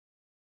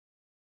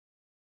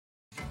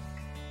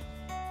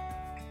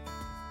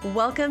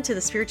Welcome to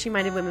the Spiritually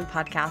Minded Women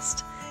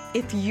podcast.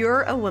 If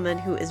you're a woman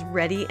who is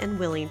ready and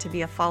willing to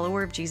be a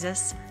follower of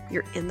Jesus,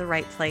 you're in the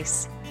right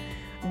place.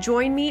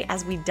 Join me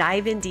as we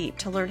dive in deep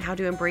to learn how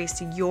to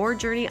embrace your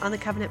journey on the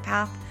covenant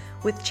path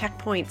with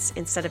checkpoints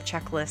instead of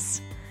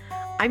checklists.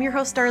 I'm your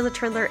host, Darla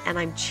Trindler, and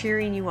I'm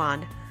cheering you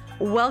on.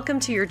 Welcome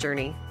to your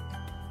journey.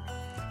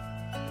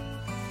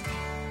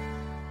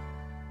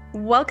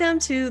 Welcome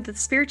to the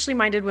Spiritually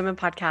Minded Women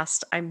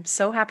podcast. I'm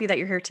so happy that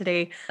you're here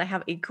today. I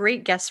have a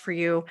great guest for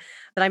you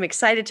that I'm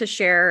excited to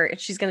share.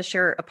 She's going to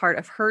share a part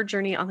of her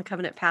journey on the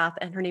covenant path,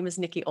 and her name is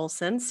Nikki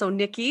Olson. So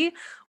Nikki,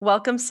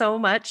 welcome so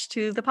much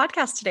to the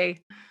podcast today.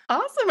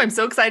 Awesome. I'm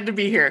so excited to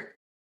be here.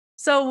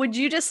 So would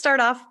you just start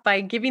off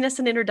by giving us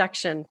an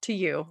introduction to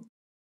you?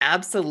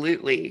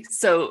 Absolutely.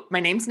 So my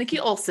name's Nikki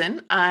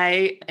Olson.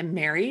 I am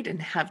married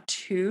and have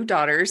two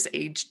daughters,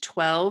 aged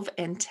 12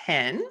 and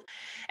 10.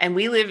 And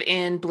we live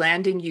in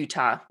Blanding,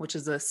 Utah, which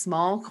is a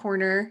small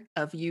corner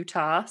of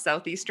Utah,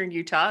 southeastern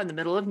Utah, in the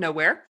middle of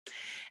nowhere.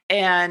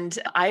 And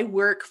I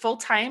work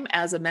full-time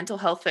as a mental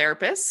health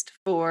therapist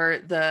for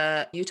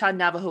the Utah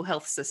Navajo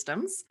Health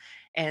Systems.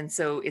 And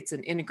so it's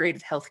an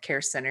integrated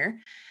healthcare center.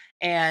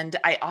 And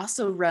I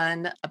also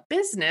run a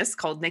business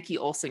called Nikki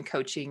Olson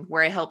Coaching,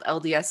 where I help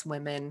LDS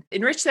women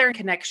enrich their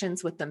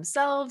connections with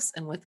themselves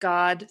and with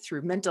God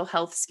through mental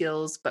health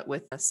skills, but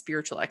with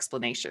spiritual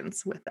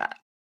explanations with that.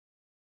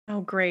 Oh,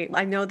 great.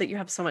 I know that you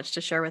have so much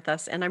to share with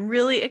us, and I'm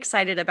really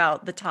excited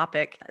about the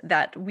topic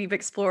that we've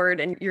explored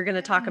and you're going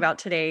to talk about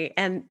today.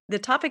 And the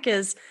topic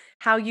is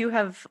how you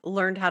have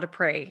learned how to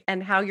pray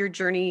and how your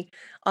journey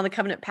on the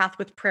covenant path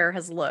with prayer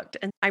has looked.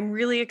 And I'm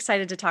really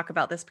excited to talk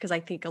about this because I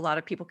think a lot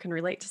of people can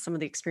relate to some of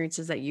the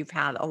experiences that you've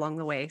had along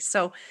the way.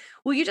 So,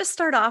 will you just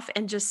start off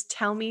and just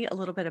tell me a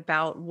little bit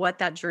about what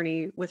that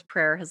journey with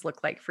prayer has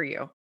looked like for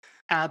you?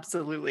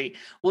 Absolutely.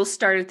 We'll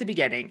start at the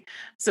beginning.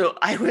 So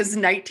I was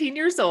 19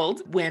 years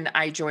old when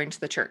I joined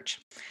the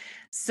church.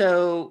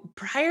 So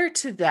prior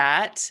to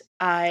that,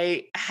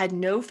 I had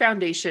no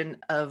foundation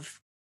of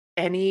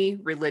any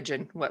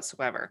religion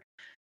whatsoever.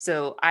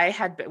 So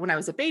when I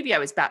was a baby, I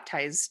was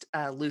baptized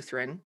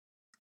Lutheran,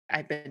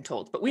 I've been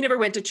told, but we never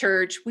went to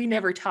church. We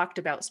never talked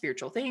about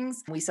spiritual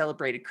things. We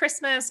celebrated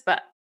Christmas,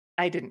 but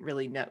I didn't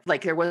really know,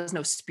 like there was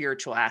no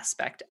spiritual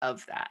aspect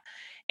of that.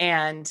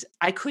 And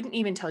I couldn't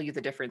even tell you the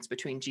difference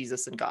between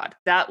Jesus and God.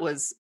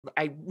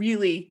 I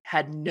really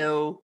had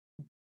no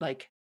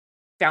like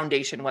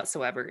foundation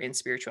whatsoever in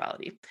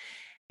spirituality.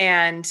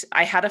 And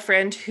I had a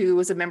friend who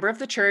was a member of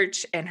the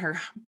church, and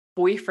her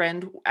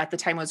boyfriend at the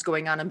time was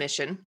going on a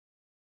mission.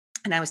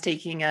 And I was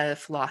taking a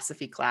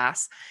philosophy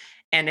class,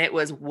 and it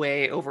was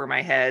way over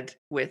my head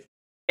with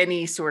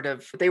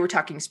they were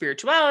talking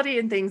spirituality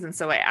and things. And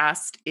so I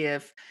asked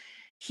if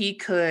he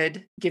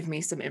could give me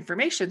some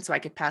information so I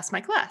could pass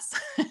my class.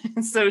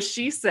 So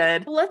she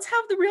said, well, let's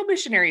have the real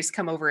missionaries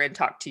come over and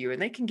talk to you,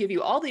 and they can give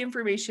you all the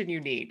information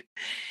you need.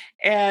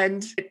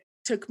 And it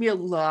took me a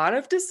lot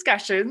of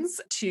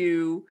discussions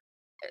to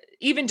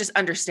even just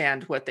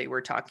understand what they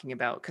were talking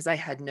about, because I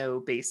had no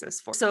basis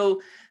for it.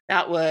 So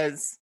that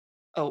was,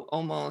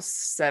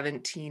 almost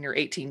 17 or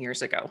 18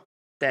 years ago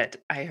that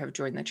I have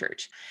joined the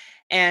church.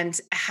 And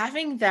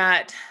having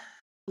that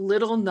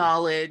little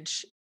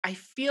knowledge, I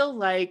feel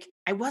like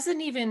I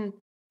didn't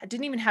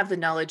even have the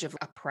knowledge of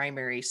a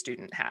primary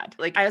student had.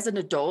 Like as an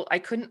adult, I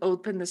couldn't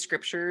open the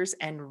scriptures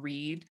and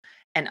read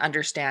and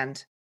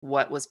understand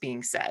what was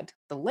being said.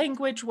 The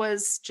language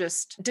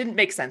didn't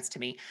make sense to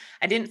me.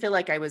 I didn't feel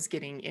like I was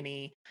getting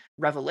any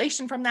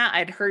revelation from that.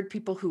 I'd heard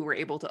people who were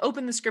able to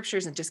open the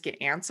scriptures and just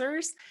get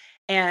answers.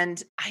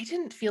 And I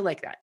didn't feel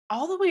like that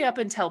all the way up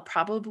until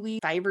probably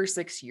 5 or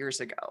 6 years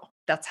ago.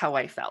 That's how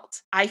I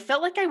felt. I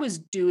felt like I was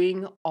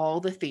doing all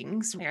the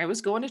things. I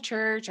was going to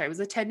church. I was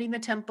attending the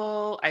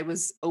temple. I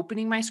was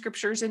opening my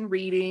scriptures and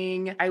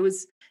reading. I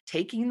was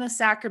taking the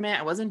sacrament.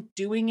 I wasn't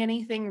doing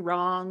anything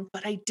wrong,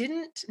 but I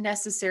didn't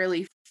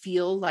necessarily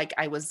feel like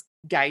I was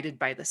guided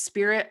by the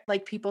Spirit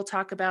like people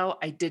talk about.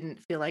 I didn't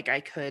feel like I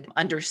could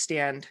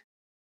understand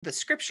the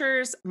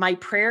scriptures. My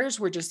prayers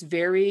were just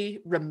very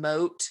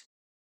remote.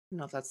 I don't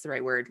know if that's the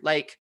right word,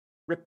 like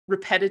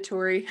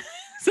repetitory.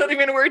 Is that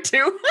even a word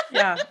too?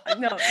 Yeah,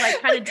 no,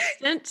 like kind of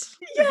distant.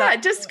 Yeah,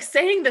 just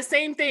saying the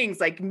same things,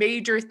 like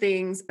major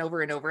things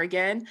over and over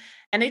again.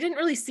 And I didn't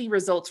really see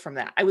results from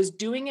that. I was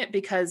doing it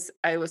because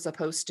I was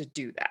supposed to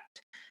do that.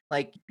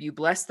 Like you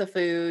bless the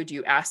food,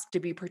 you ask to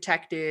be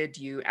protected,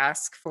 you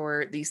ask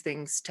for these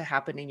things to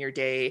happen in your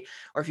day,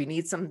 or if you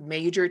need some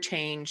major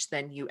change,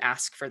 then you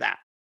ask for that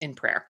in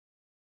prayer.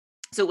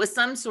 So it was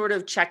some sort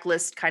of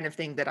checklist kind of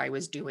thing that I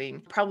was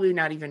doing, probably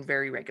not even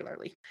very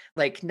regularly,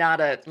 like not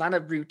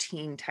a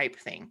routine type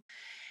thing.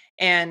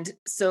 And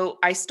so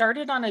I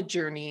started on a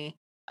journey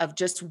of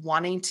just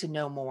wanting to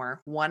know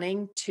more,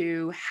 wanting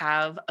to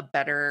have a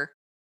better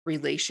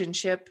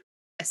relationship,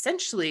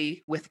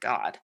 essentially with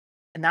God.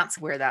 And that's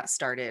where that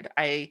started.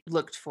 I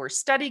looked for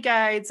study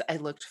guides. I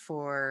looked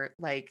for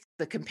like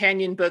the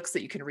companion books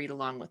that you can read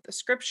along with the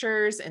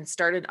scriptures, and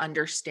started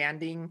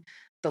understanding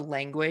the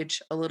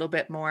language a little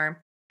bit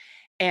more.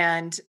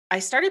 And I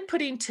started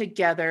putting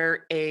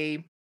together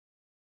a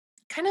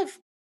kind of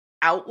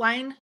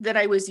outline that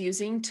I was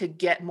using to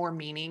get more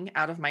meaning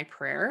out of my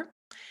prayer.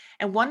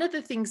 And one of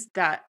the things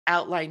that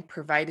outline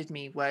provided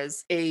me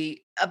was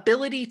a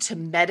ability to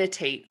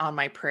meditate on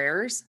my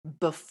prayers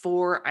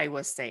before I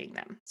was saying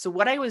them. So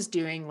what I was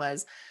doing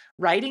was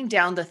writing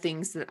down the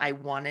things that I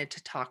wanted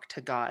to talk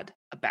to God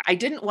about. I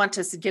didn't want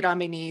to get on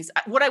my knees.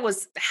 What I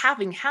was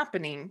having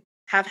happening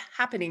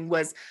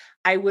was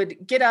I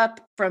would get up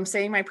from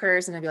saying my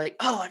prayers and I'd be like,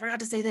 oh, I forgot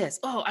to say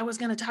this. Oh, I was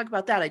going to talk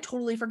about that. I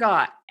totally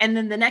forgot. And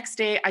then the next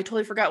day, I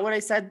totally forgot what I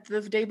said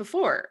the day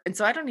before. And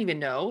so I don't even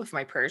know if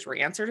my prayers were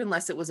answered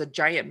unless it was a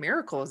giant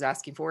miracle I was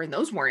asking for, and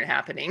those weren't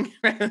happening.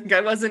 Like, I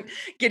wasn't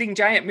getting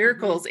giant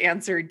miracles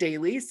answered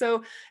daily.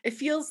 So it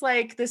feels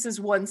like this is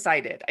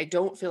one-sided. I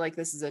don't feel like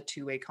this is a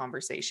two-way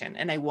conversation.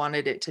 And I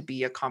wanted it to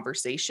be a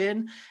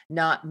conversation,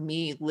 not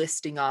me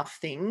listing off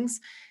things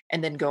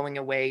and then going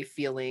away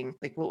feeling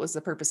like, what was the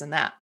purpose in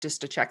that?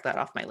 Just to check that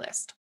off my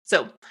list.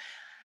 So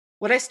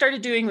what I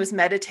started doing was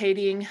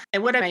meditating.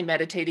 And what I'm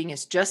meditating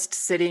is just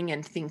sitting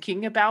and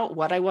thinking about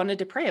what I wanted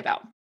to pray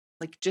about.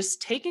 Like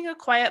just taking a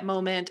quiet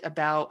moment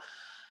about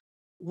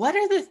what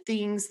are the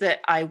things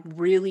that I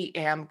really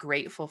am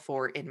grateful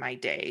for in my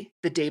day,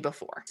 the day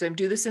before. So I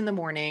do this in the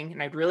morning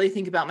and I'd really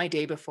think about my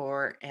day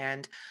before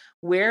and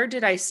where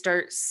did I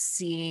start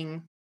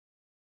seeing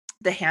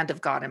the hand of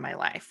God in my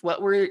life?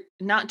 What were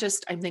not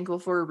just I'm thankful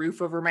for a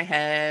roof over my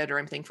head or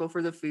I'm thankful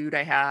for the food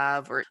I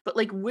have but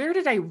like where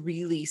did I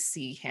really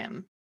see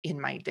him in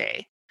my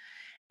day?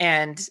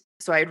 And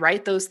so I'd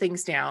write those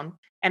things down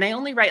and I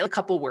only write a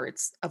couple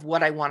words of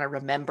what I want to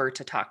remember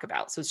to talk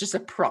about. So it's just a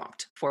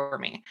prompt for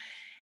me.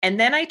 And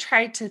then I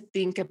tried to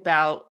think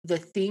about the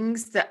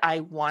things that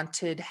I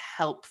wanted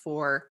help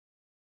for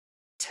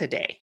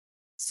today.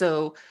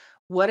 So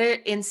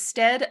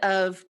instead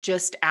of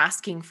just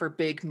asking for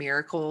big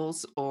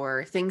miracles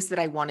or things that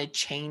I wanted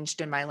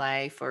changed in my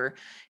life or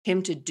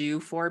him to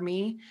do for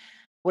me,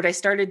 what I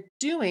started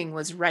doing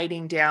was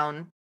writing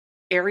down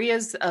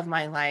areas of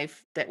my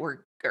life that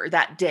were or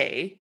that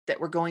day that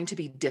were going to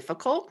be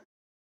difficult.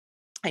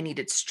 I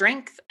needed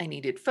strength, I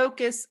needed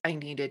focus, I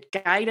needed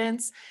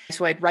guidance.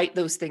 So I'd write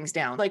those things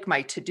down, like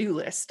my to-do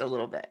list a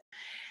little bit.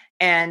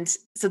 And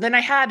so then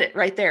I had it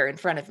right there in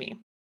front of me.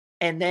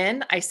 And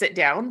then I sit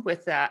down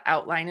with that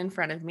outline in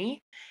front of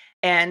me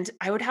and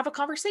I would have a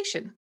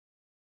conversation.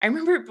 I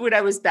remember when I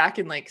was back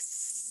in like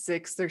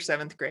sixth or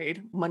seventh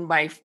grade, when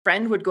my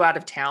friend would go out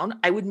of town,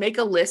 I would make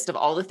a list of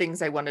all the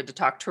things I wanted to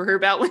talk to her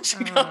about when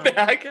she got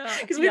back.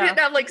 Because we didn't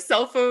have like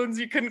cell phones,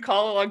 you couldn't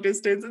call a long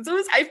distance. And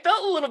so I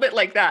felt a little bit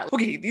like that.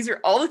 Okay, these are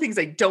all the things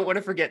I don't want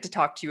to forget to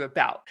talk to you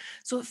about.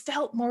 So it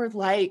felt more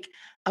like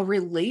a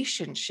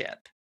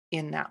relationship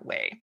in that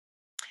way.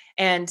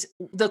 And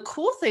the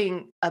cool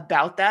thing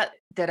about that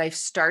I've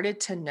started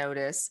to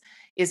notice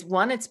is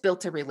one, it's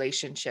built a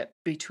relationship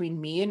between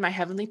me and my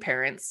heavenly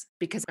parents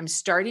because I'm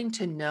starting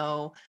to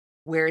know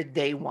where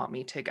they want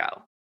me to go.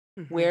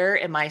 Where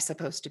am I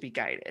supposed to be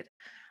guided?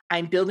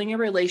 I'm building a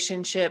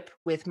relationship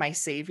with my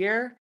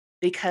Savior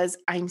because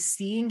I'm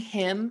seeing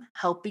him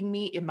helping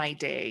me in my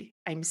day.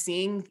 I'm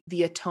seeing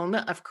the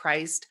atonement of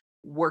Christ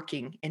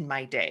working in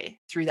my day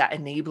through that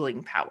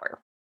enabling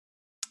power.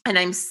 And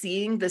I'm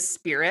seeing the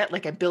Spirit,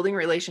 like I'm building a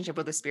relationship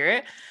with the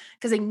Spirit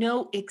because I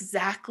know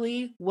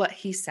exactly what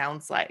he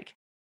sounds like.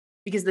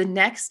 Because the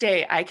next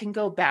day I can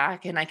go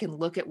back and I can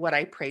look at what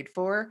I prayed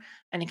for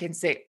and I can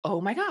say, oh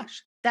my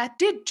gosh, that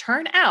did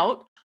turn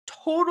out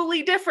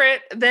totally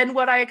different than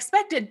what I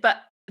expected. But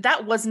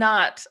that was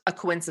not a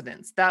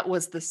coincidence. That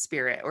was the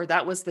Spirit, or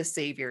that was the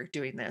Savior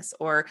doing this,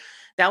 or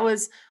that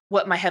was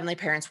what my heavenly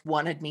parents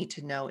wanted me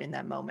to know in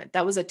that moment.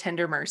 That was a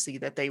tender mercy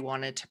that they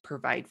wanted to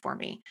provide for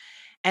me.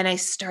 And I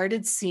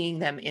started seeing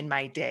them in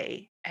my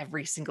day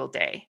every single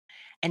day.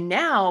 And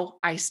now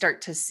I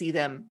start to see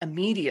them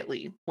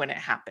immediately when it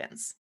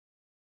happens.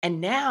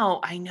 And now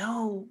I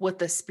know what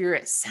the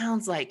Spirit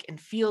sounds like and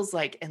feels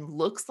like and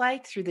looks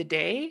like through the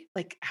day.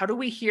 Like, how do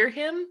we hear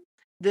him?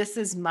 This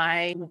is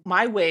my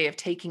way of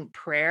taking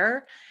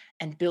prayer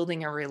and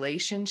building a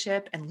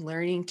relationship and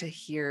learning to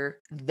hear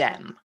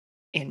them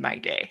in my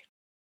day.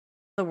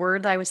 The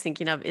word I was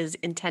thinking of is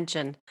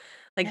intention.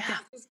 Like this Yeah.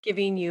 is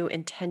giving you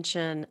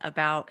intention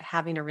about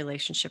having a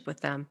relationship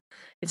with them.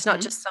 It's not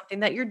Mhm. just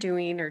something that you're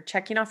doing or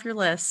checking off your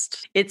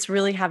list. It's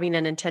really having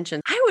an intention.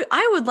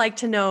 I would like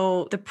to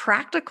know the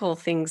practical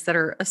things that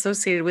are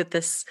associated with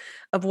this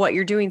of what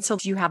you're doing. So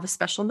do you have a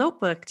special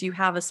notebook? Do you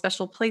have a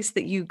special place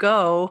that you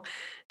go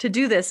to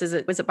do this?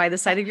 Was it by the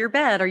side of your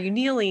bed? Are you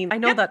kneeling? I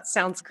know Yep. that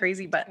sounds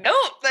crazy, but No,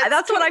 that's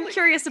that's what I'm totally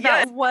curious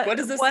yes. about. What What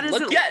does this what is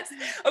look? it? Yes.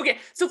 Okay.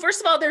 So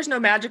first of all, there's no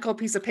magical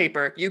piece of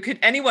paper.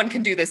 Anyone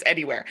can do this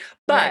anywhere.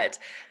 Right.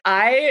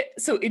 But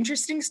so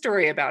interesting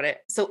story about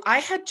it. So I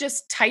had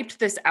just typed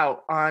this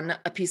out on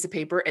a piece of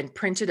paper and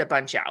printed a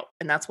bunch out.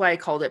 And that's why I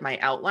called it my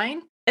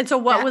outline. And so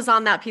what That was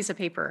on that piece of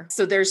paper?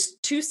 So there's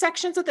two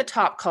sections at the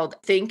top called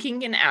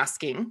thanking and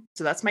asking.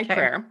 So that's my Okay.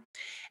 prayer.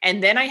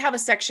 And then I have a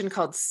section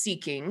called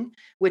seeking,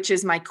 which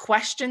is my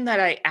question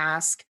that I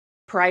ask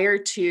prior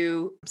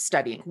to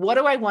studying. What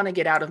do I want to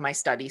get out of my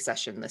study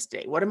session this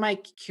day? What am I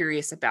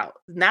curious about?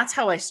 And that's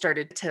how I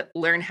started to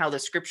learn how the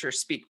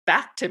scriptures speak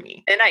back to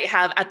me. And I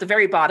have at the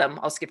very bottom,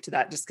 I'll skip to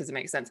that just because it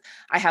makes sense.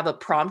 I have a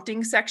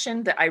prompting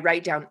section that I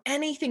write down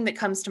anything that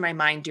comes to my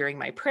mind during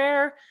my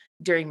prayer,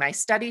 during my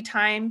study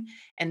time.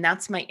 And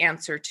that's my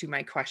answer to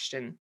my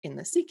question in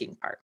the seeking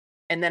part.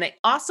 And then I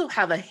also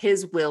have a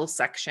His will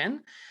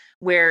section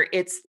where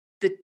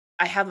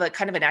I have a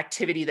kind of an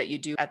activity that you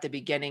do at the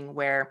beginning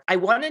where I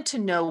wanted to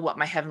know what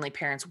my heavenly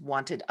parents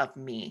wanted of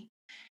me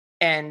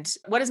and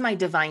what is my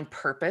divine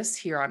purpose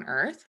here on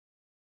earth.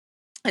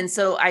 And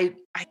so I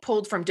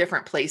pulled from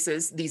different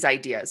places these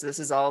ideas. This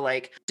is all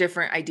like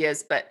different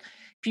ideas, but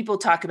people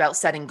talk about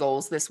setting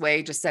goals this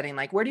way, just setting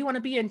like, where do you want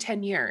to be in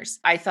 10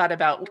 years? I thought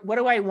about what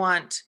do I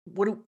want?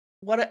 What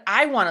do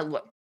I want to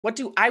look? What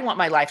do I want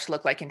my life to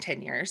look like in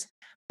 10 years?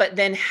 But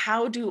then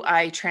how do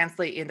I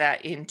translate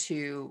that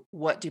into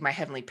what do my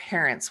heavenly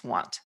parents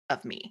want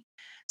of me?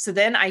 So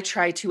then I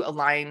try to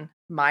align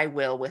my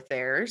will with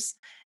theirs.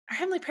 Our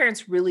heavenly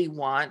parents really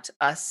want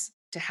us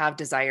to have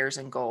desires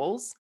and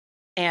goals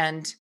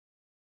and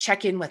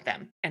check in with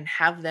them and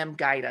have them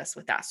guide us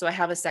with that. So I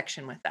have a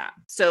section with that.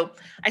 So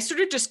I sort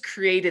of just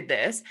created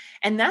this,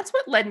 and that's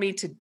what led me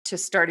to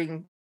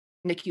starting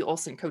Nikki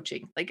Olson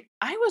coaching. Like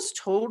I was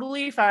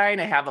totally fine.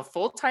 I have a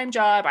full-time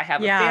job. I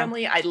have a Yeah.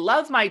 family. I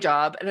love my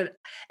job.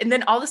 And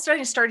then all of a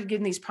sudden I started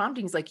getting these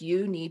promptings like,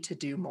 you need to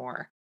do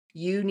more.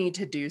 You need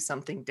to do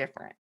something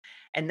different.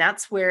 And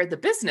that's where the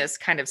business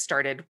kind of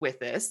started with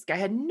this. I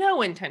had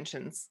no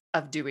intentions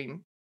of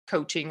doing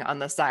coaching on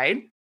the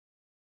side.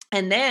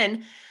 And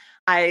then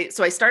I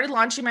started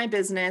launching my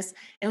business, and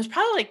it was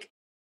probably like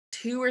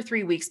 2 or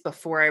 3 weeks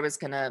before I was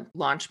going to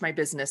launch my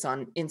business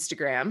on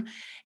Instagram.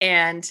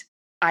 And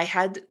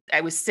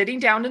I was sitting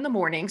down in the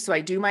morning. So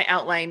I do my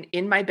outline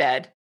in my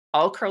bed,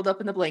 all curled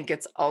up in the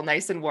blankets, all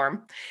nice and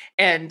warm.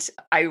 And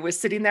I was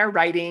sitting there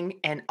writing,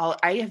 and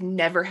I have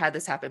never had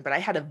this happen, but I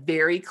had a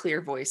very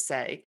clear voice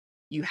say,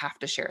 you have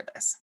to share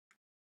this.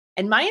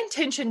 And my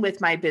intention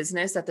with my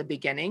business at the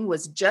beginning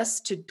was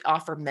just to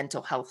offer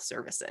mental health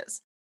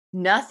services.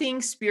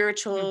 Nothing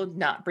spiritual,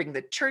 not bring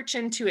the church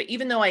into it,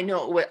 even though I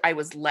know I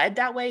was led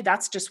that way.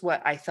 That's just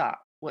what I thought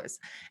was.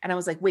 And I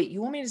was like, wait,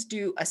 you want me to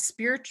do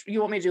you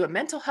want me to do a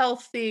mental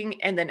health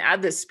thing and then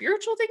add this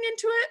spiritual thing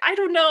into it? I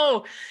don't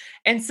know.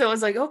 And so I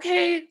was like,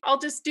 okay, I'll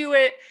just do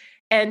it.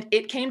 And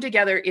it came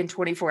together in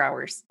 24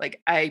 hours.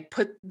 Like I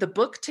put the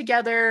book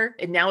together,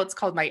 and now it's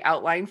called My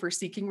Outline for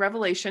Seeking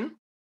Revelation,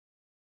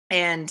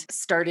 and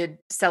started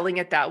selling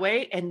it that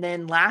way. And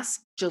then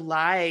last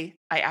July,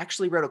 I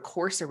actually wrote a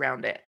course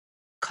around it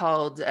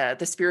called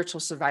the Spiritual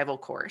Survival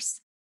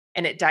Course.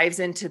 And it dives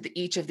into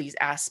each of these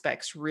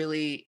aspects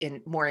really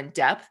more in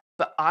depth,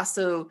 but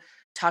also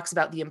talks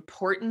about the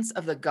importance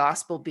of the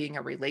gospel being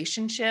a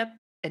relationship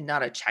and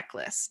not a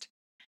checklist.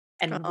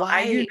 And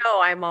why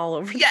I'm all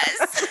over.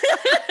 yes.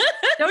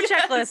 No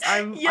checklist.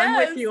 I'm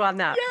with you on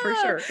that for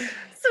sure.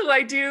 So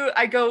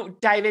I go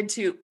dive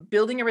into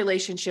building a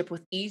relationship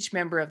with each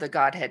member of the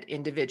Godhead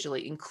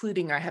individually,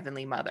 including our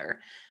Heavenly Mother.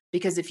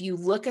 Because if you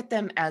look at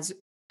them as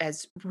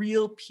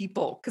real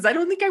people, because I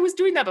don't think I was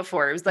doing that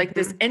before. It was like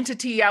this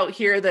entity out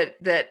here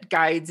that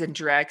guides and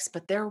directs,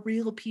 but they're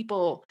real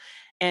people.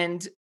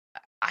 And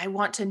I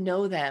want to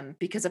know them,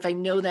 because if I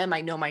know them,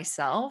 I know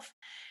myself.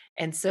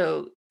 And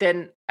so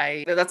then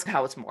that's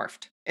how it's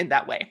morphed in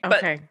that way.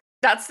 Okay. But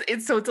that's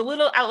it. So it's a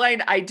little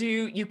outline.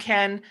 You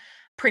can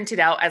print it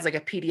out as like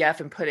a PDF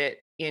and put it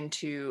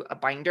into a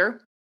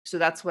binder. So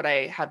that's what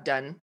I have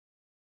done,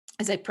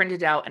 is I print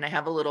it out and I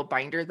have a little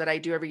binder that I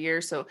do every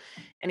year. So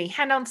any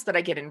handouts that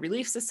I get in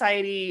Relief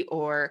Society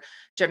or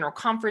general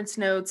conference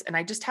notes, and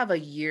I just have a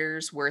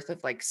year's worth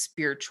of like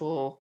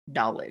spiritual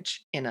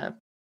knowledge in a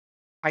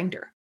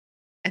binder.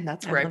 And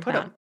that's where I put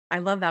them. I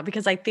love that,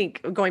 because I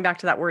think going back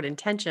to that word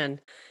intention,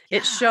 Yeah.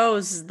 it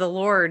shows the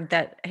Lord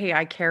that, hey,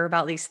 I care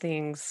about these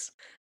things.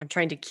 I'm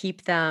trying to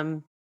keep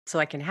them so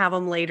I can have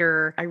them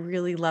later. I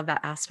really love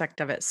that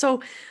aspect of it.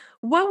 So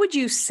what would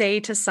you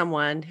say to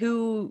someone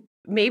who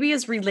maybe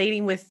is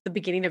relating with the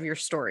beginning of your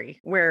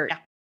story, where Yeah.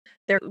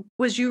 there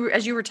was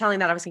as you were telling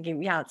that, I was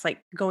thinking, yeah, it's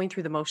like going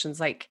through the motions.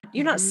 Like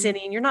you're not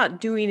sinning, you're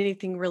not doing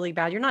anything really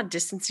bad. You're not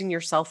distancing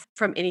yourself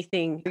from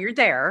anything. You're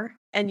there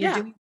and you're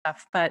doing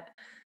stuff, but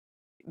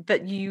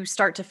you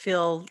start to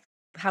feel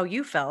how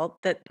you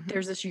felt, that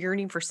there's this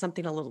yearning for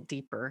something a little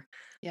deeper.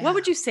 Yeah. What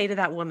would you say to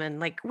that woman?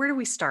 Like, where do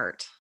we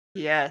start?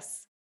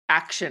 Yes.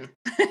 Action.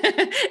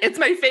 It's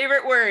my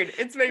favorite word.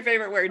 It's my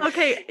favorite word.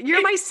 Okay.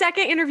 You're my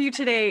second interview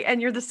today,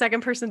 and you're the second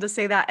person to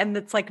say that. And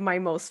it's like my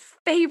most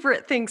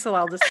favorite thing. So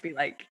I'll just be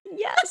like,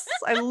 yes,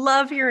 I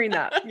love hearing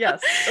that.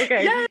 Yes.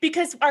 Okay. Yeah,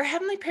 because our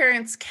heavenly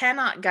parents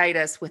cannot guide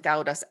us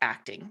without us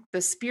acting.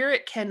 The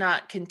Spirit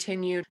cannot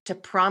continue to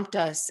prompt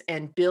us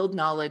and build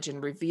knowledge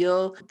and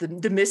reveal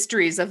the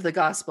mysteries of the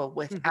gospel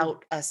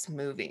without us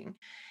moving.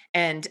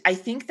 And I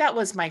think that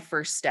was my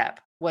first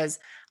step, was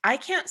I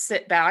can't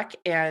sit back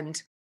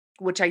and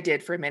which I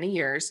did for many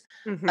years,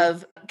 Mhm.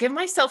 of give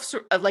myself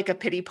sort of like a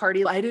pity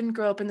party. I didn't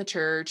grow up in the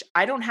church.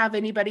 I don't have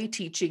anybody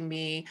teaching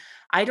me.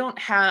 I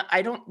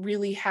don't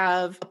really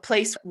have a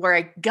place where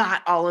I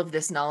got all of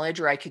this knowledge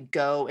or I could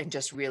go and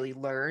just really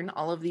learn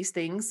all of these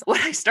things. What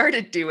I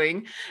started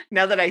doing,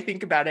 now that I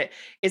think about it,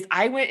 is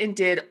I went and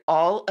did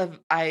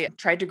I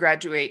tried to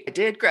graduate. I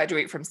did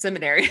graduate from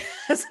seminary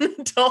as an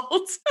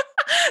adult.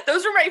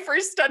 Those were my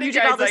first study You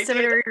did all guides the I did.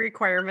 seminary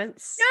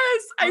requirements.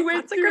 Yes, I Well, went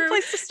that's a good through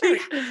place to they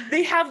start.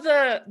 they have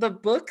the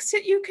books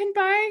that you can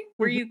buy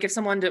where Mhm. you give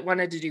someone that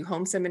wanted to do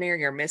home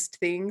seminary or missed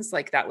things,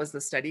 like, that was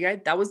the study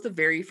guide. That was the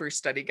very first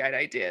study guide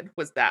I did,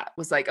 was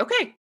like,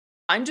 "Okay,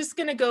 I'm just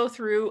gonna go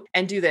through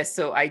and do this."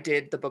 So I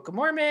did the Book of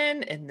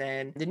Mormon and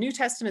then the New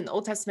Testament, the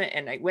Old Testament,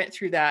 and I went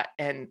through that,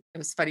 and it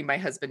was funny, my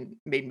husband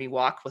made me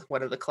walk with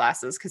one of the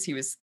classes because he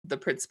was the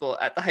principal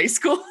at the high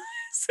school.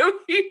 So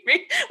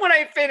when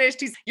I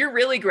finished, "You're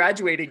really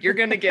graduated. You're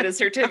gonna get a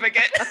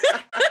certificate."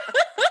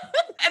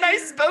 And I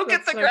spoke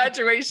at That's the so good.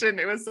 graduation.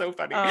 It was so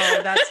funny.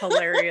 Oh, that's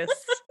hilarious.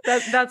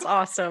 That's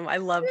awesome. I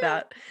love Yeah.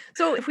 that.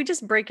 So if we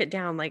just break it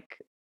down,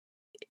 like,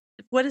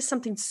 what is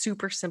something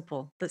super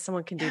simple that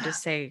someone can do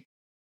Yeah.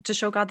 to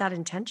show God that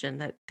intention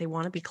that they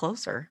wanna be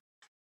closer?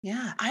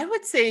 Yeah. I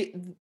would say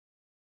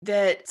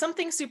that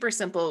something super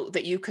simple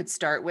that you could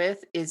start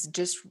with is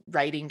just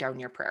writing down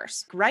your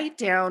prayers. Write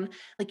down,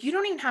 like, you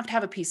don't even have to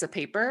have a piece of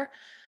paper.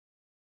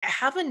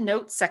 Have a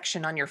note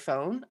section on your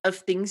phone of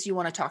things you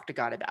want to talk to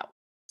God about.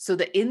 So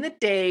that in the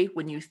day,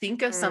 when you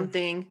think of Mm.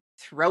 something,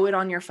 throw it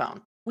on your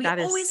phone. We That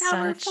is always have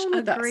our such phone a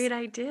with us. great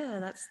idea.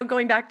 That's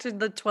going back to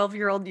the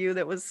 12-year-old you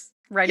that was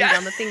writing Yeah.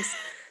 down the things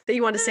that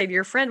you want to say to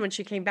your friend when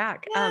she came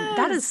back.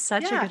 That is Yes.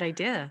 such a Yeah. good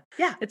idea.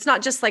 Yeah. It's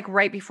not just like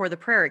right before the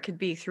prayer, it could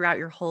be throughout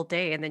your whole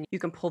day, and then you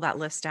can pull that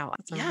list out.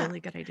 It's a Yeah.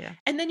 really good idea.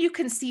 And then you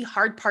can see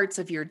hard parts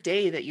of your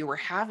day that you were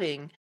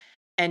having,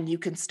 and you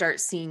can start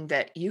seeing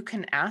that you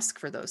can ask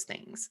for those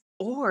things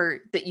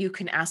or that you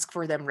can ask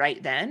for them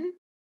right then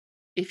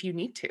if you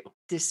need to.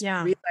 Just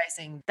Yeah.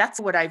 realizing that's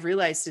what I've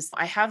realized is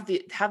I have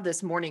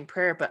this morning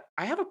prayer, but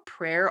I have a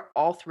prayer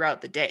all throughout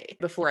the day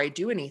before I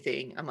do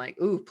anything. I'm like,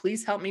 "Ooh,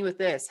 please help me with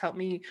this.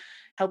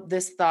 Help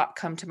this thought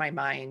come to my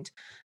mind."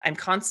 I'm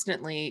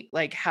constantly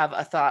like have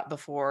a thought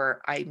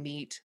before I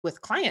meet with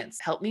clients.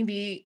 Help me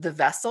be the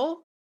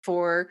vessel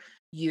for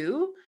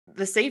you.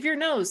 The Savior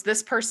knows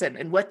this person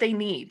and what they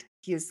need.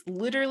 He has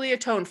literally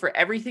atoned for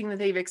everything that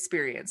they've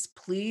experienced.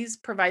 Please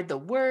provide the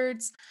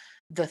words,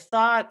 the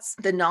thoughts,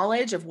 the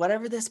knowledge of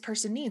whatever this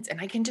person needs. And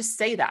I can just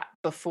say that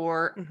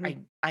before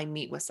Mhm. I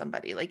meet with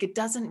somebody. Like, it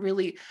doesn't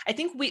really, I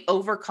think we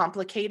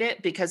overcomplicate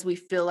it because we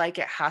feel like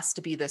it has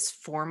to be this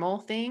formal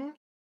thing.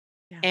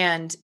 Yeah.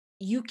 And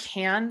you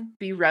can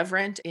be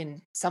reverent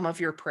in some of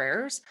your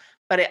prayers,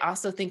 but I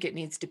also think it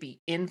needs to be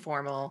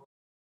informal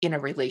in a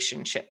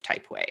relationship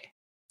type way.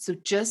 So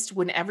just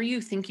whenever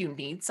you think you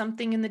need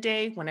something in the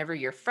day, whenever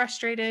you're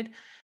frustrated,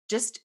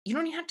 just you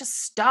don't even have to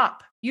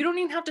stop. You don't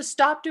even have to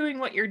stop doing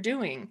what you're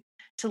doing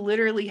to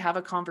literally have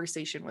a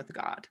conversation with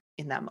God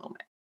in that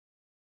moment.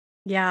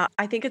 Yeah,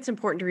 I think it's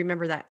important to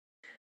remember that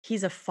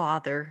he's a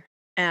father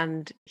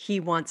and he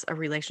wants a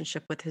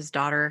relationship with his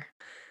daughter,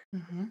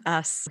 Mhm.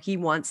 us. He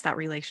wants that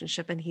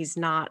relationship and he's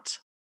not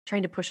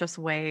trying to push us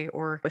away.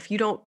 Or if you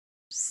don't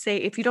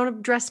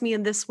address me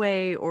in this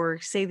way or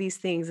say these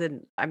things,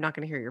 then I'm not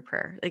going to hear your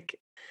prayer. Like,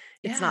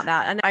 it's not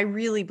Yeah, that. And I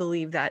really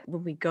believe that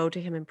when we go to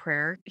him in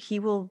prayer, he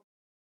will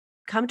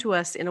come to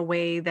us in a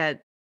way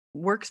that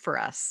works for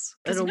us,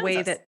 in because a he knows way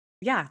us. that,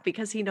 yeah,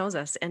 because he knows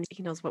us and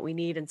he knows what we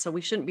need. And so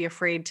we shouldn't be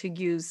afraid to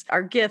use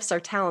our gifts, our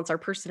talents, our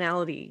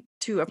personality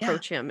to Yeah.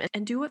 approach him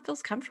and do what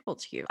feels comfortable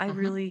to you. I Mhm.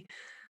 really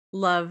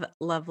love,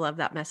 love, love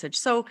that message.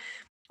 So,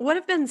 what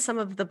have been some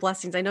of the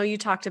blessings? I know you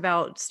talked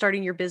about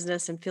starting your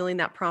business and feeling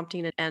that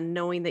prompting and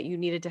knowing that you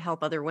needed to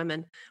help other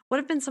women. What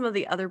have been some of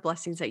the other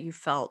blessings that you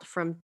felt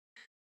from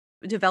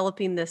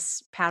developing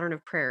this pattern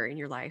of prayer in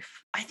your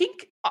life? I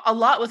think a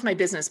lot with my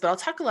business, but I'll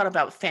talk a lot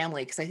about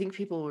family because I think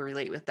people will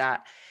relate with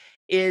that.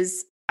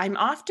 Is I'm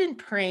often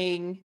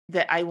praying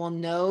that I will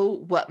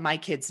know what my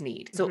kids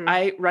need. So Mhm.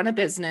 I run a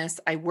business,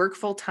 I work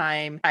full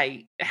time,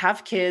 I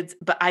have kids,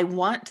 but I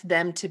want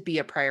them to be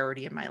a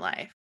priority in my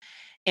life.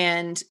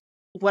 And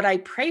what I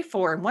pray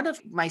for, and one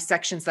of my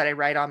sections that I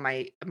write on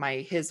my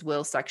his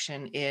will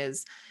section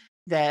is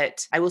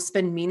that I will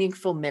spend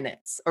meaningful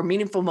minutes or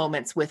meaningful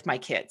moments with my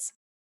kids.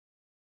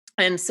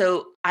 And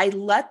so I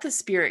let the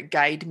Spirit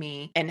guide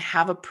me and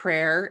have a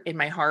prayer in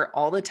my heart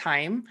all the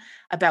time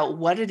about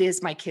what it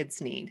is my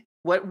kids need.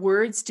 What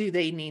words do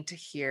they need to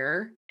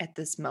hear at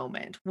this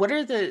moment? What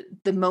are the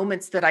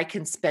moments that I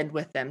can spend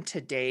with them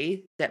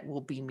today that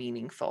will be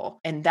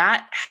meaningful? And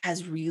that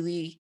has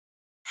really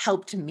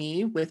helped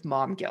me with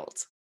mom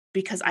guilt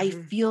because I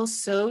Mhm. feel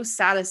so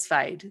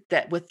satisfied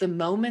that with the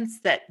moments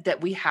that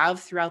we have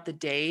throughout the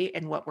day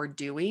and what we're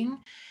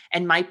doing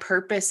and my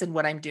purpose and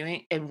what I'm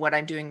doing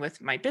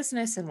with my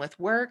business and with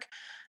work,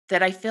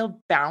 that I feel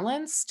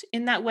balanced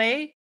in that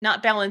way.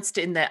 Not balanced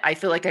in that I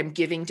feel like I'm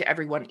giving to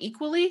everyone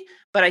equally,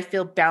 but I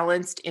feel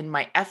balanced in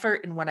my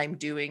effort and what I'm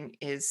doing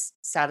is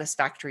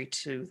satisfactory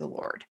to the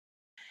Lord.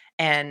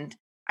 And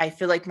I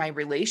feel like my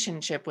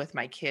relationship with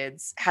my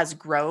kids has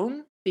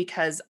grown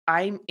because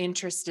I'm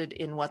interested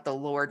in what the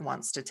Lord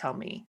wants to tell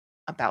me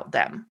about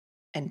them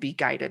and be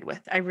guided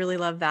with I it. really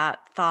love that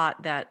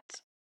thought that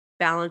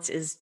balance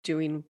is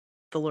doing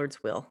the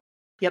Lord's will.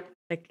 Yep.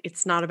 Like,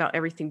 it's not about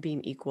everything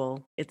being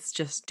equal, it's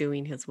just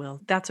doing his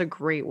will. That's a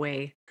great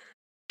way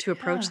to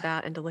approach Yeah.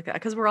 that and to look at,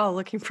 because we're all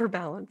looking for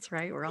balance,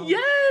 right? We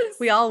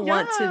Yes. all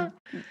want to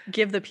Yeah.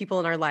 give the people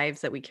in our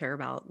lives that we care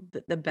about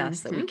the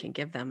best that we Mhm. can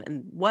give them.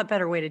 And what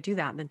better way to do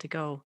that than to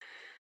go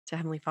to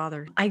Heavenly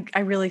Father? I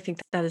really think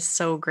that is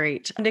so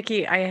great.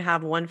 Nikki, I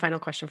have one final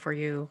question for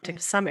you to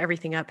Yes. sum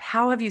everything up.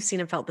 How have you seen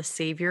and felt the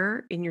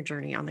Savior in your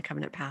journey on the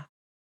covenant path?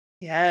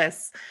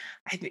 Yes.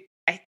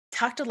 I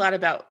talked a lot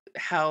about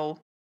how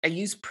I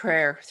use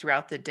prayer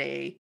throughout the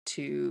day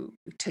to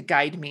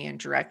guide me and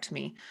direct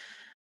me.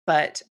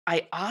 But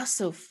I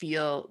also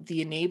feel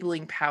the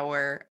enabling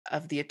power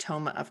of the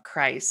atonement of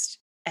Christ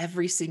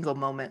every single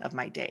moment of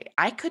my day.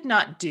 I could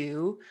not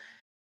do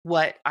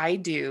what I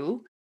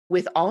do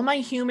with all my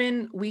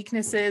human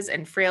weaknesses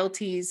and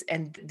frailties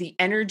and the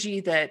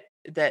energy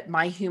that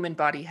my human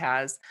body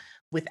has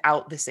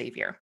without the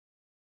Savior.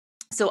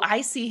 So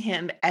I see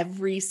him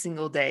every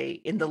single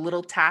day in the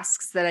little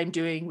tasks that I'm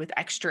doing with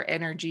extra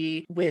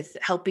energy, with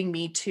helping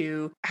me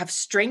to have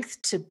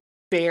strength to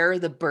bear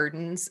the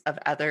burdens of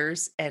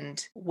others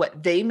and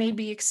what they may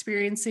be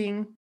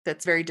experiencing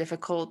that's very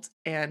difficult,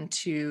 and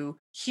to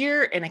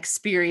hear and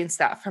experience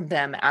that from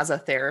them as a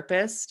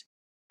therapist.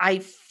 I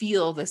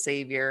feel the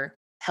Savior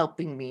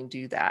helping me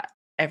do that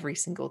every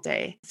single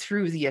day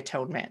through the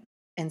atonement.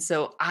 And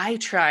so I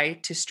try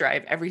to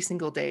strive every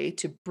single day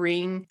to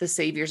bring the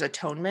Savior's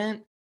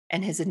atonement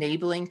and his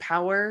enabling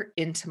power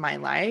into my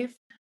life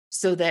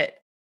so that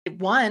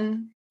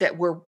one, that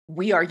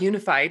we are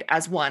unified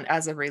as one,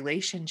 as a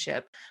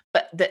relationship,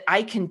 but that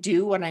I can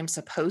do what I'm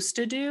supposed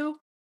to do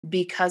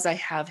because I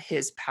have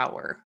his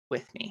power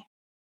with me.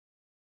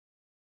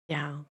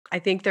 Yeah, I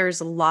think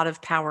there's a lot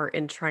of power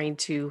in trying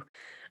to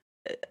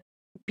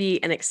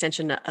be an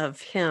extension of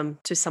him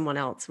to someone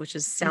else, which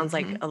is sounds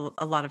like Mhm.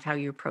 a lot of how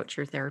you approach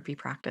your therapy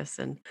practice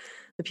and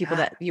the people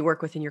Yeah. that you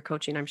work with in your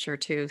coaching, I'm sure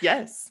too.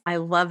 Yes. I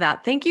love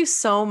that. Thank you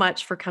so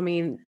much for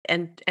coming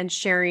and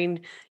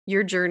sharing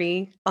your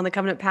journey on the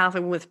covenant path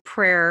and with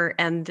prayer.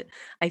 And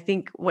I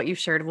think what you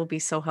shared will be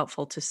so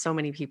helpful to so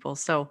many people.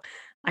 So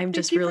I'm Thank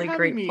just you for really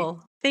having me.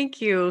 grateful. Thank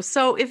you.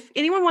 So if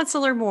anyone wants to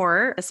learn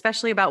more,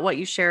 especially about what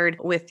you shared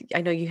with,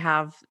 I know you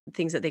have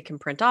things that they can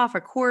print off,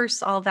 a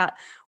course, all of that.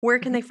 Where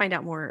can they Mhm. find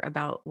out more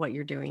about what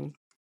you're doing?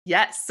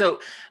 Yes.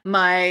 So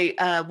my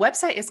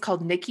website is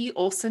called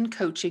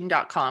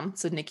NikkiOlsonCoaching.com.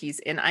 So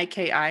Nikki's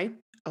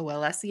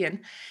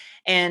NIKIOLSEN.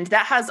 And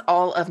that has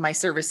all of my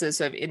services.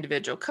 So I have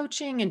individual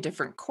coaching and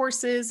different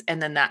courses.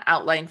 And then that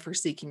outline for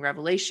Seeking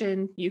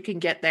Revelation, you can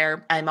get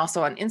there. I'm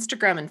also on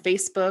Instagram and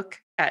Facebook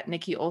at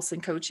Nikki Olson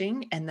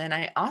Coaching. And then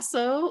I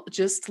also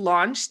just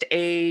launched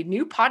a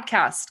new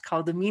podcast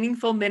called the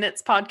Meaningful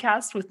Minutes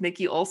Podcast with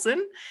Nikki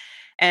Olson.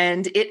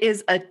 And it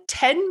is a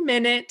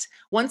 10-minute,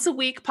 once a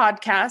week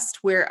podcast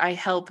where I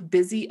help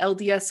busy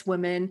LDS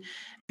women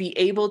be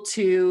able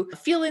to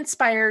feel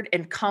inspired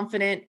and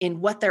confident in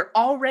what they're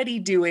already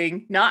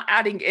doing, not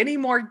adding any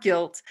more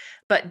guilt,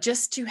 but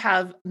just to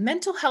have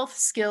mental health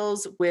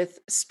skills with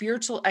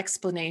spiritual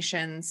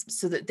explanations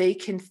so that they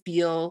can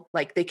feel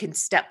like they can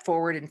step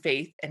forward in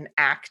faith and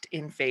act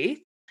in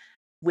faith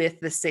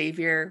with the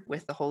Savior,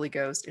 with the Holy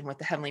Ghost, and with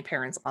the heavenly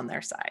parents on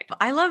their side.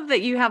 I love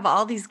that you have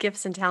all these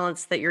gifts and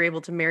talents that you're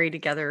able to marry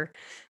together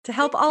to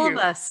help Thank all of you.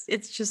 us.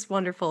 It's just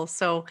wonderful.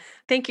 So,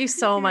 thank you Thank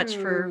so much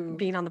for you.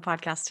 being on the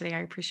podcast today. I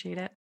appreciate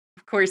it.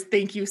 Of course,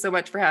 thank you so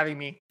much for having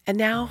me. And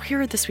now,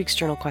 here are this week's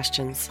journal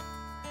questions.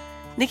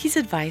 Nikki's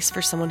advice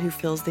for someone who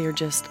feels they are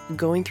just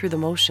going through the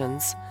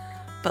motions,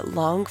 but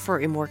long for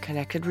a more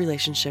connected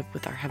relationship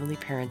with our heavenly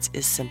parents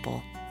is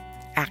simple: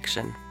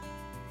 action.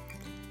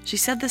 She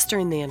said this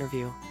during the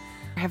interview.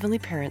 Our heavenly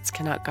parents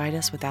cannot guide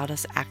us without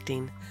us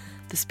acting.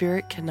 The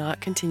Spirit cannot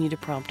continue to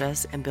prompt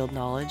us and build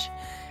knowledge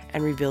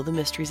and reveal the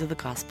mysteries of the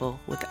gospel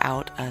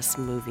without us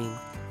moving.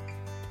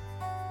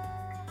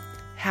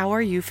 How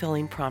are you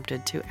feeling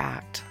prompted to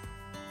act?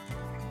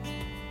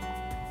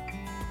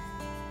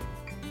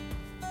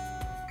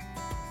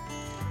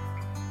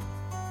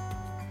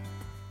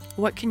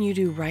 What can you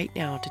do right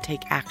now to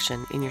take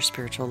action in your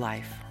spiritual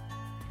life?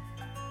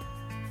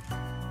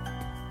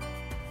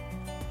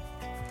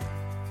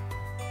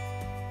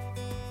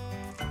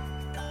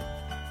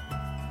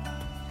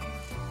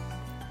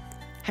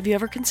 Have you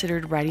ever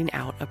considered writing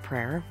out a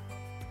prayer?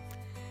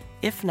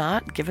 If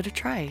not, give it a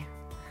try.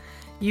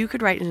 You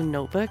could write in a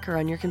notebook or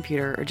on your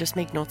computer or just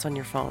make notes on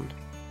your phone.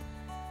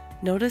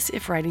 Notice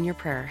if writing your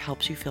prayer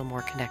helps you feel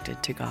more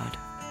connected to God.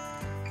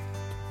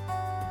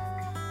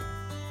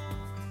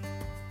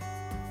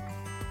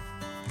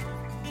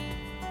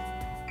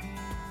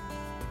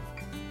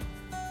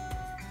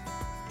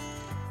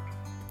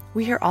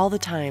 We hear all the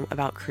time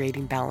about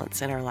creating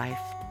balance in our life.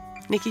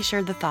 Nikki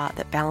shared the thought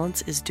that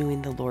balance is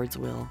doing the Lord's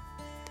will.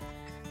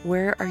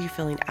 Where are you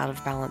feeling out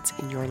of balance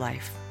in your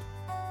life?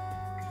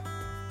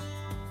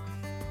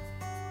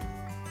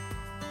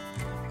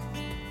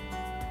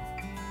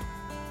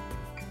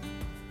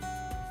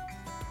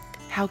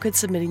 How could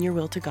submitting your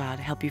will to God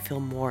help you feel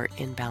more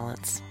in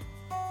balance?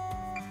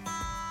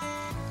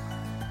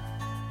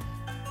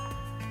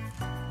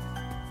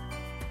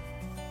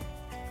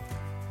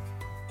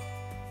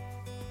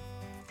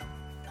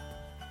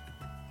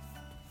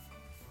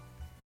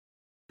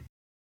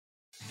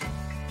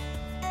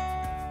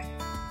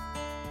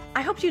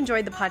 I hope you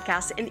enjoyed the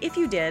podcast, and if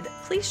you did,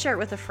 please share it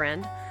with a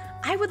friend.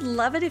 I would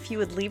love it if you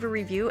would leave a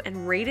review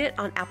and rate it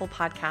on Apple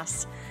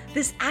Podcasts.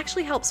 This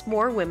actually helps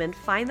more women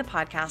find the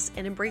podcast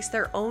and embrace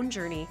their own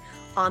journey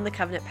on the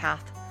covenant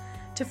path.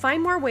 To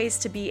find more ways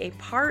to be a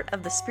part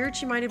of the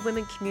Spiritually Minded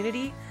Women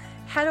community,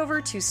 head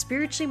over to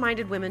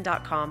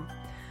spirituallymindedwomen.com.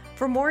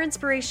 For more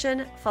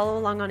inspiration, follow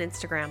along on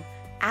Instagram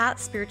at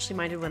Spiritually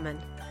Minded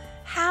Women.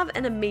 Have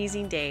an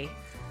amazing day.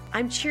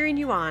 I'm cheering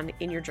you on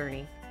in your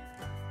journey.